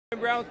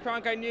Brown with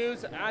Cronkite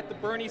News at the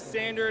Bernie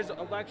Sanders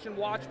election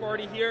watch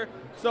party here.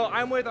 So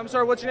I'm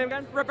sorry, what's your name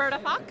again? Roberta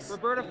Fox.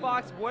 Roberta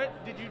Fox,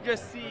 what did you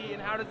just see and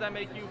how does that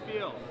make you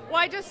feel? Well,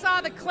 I just saw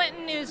the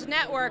Clinton News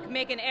Network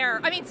make an error,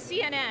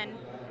 CNN,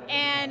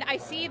 and I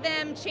see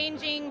them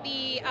changing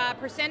the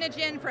percentage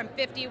in from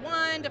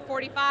 51 to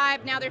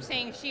 45. Now they're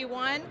saying she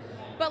won.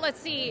 But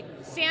let's see,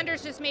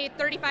 Sanders just made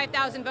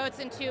 35,000 votes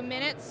in 2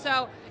 minutes,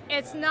 so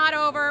it's not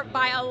over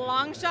by a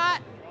long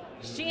shot.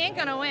 She ain't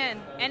gonna win,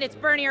 and it's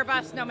Bernie or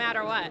bust no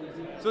matter what.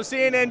 So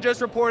CNN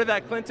just reported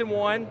that Clinton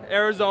won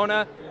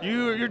Arizona.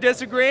 You're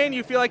disagreeing?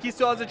 You feel like he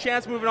still has a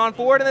chance moving on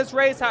forward in this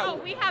race? How? Oh,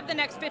 we have the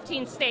next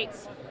 15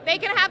 states. They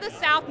can have the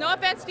South. No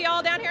offense to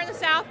y'all down here in the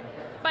South,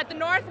 but the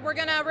North, we're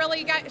gonna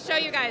really show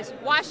you guys.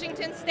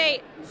 Washington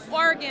State,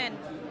 Oregon,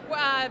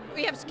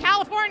 we have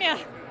California.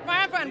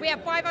 We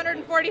have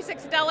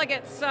 546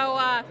 delegates, so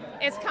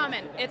it's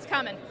coming. It's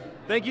coming.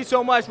 Thank you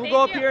so much. We'll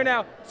go up here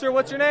now. Sir,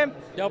 what's your name?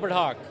 Delbert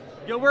Hawk.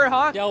 Gilbert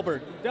Hawk?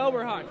 Delbert.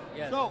 Delbert Hawk.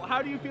 Yes. So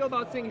how do you feel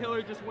about seeing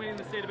Hillary just winning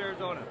the state of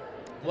Arizona?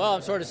 Well,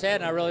 I'm sort of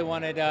sad, and I really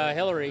wanted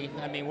Hillary.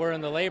 I mean, we're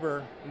in the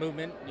labor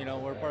movement. You know,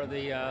 we're part of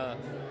the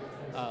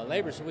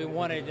labor, so we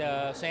wanted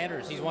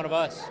Sanders. He's one of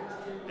us.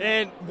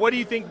 And what do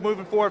you think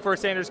moving forward for a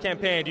Sanders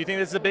campaign? Do you think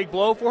this is a big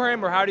blow for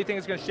him, or how do you think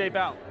it's going to shape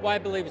out? Well, I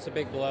believe it's a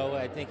big blow.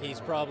 I think he's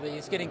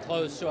getting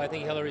close, so I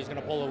think Hillary's going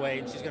to pull away,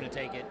 and she's going to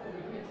take it.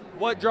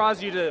 What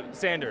draws you to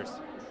Sanders?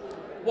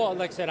 Well,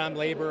 like I said, I'm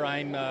labor.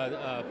 I'm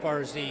as far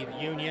as the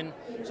union.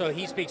 So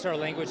he speaks our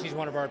language. He's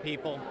one of our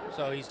people.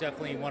 So he's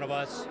definitely one of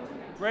us.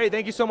 Great.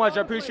 Thank you so much.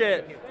 I appreciate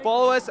it.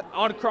 Follow us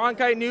on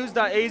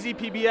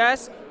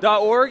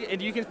cronkitenews.azpbs.org,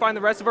 and you can find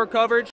the rest of our coverage.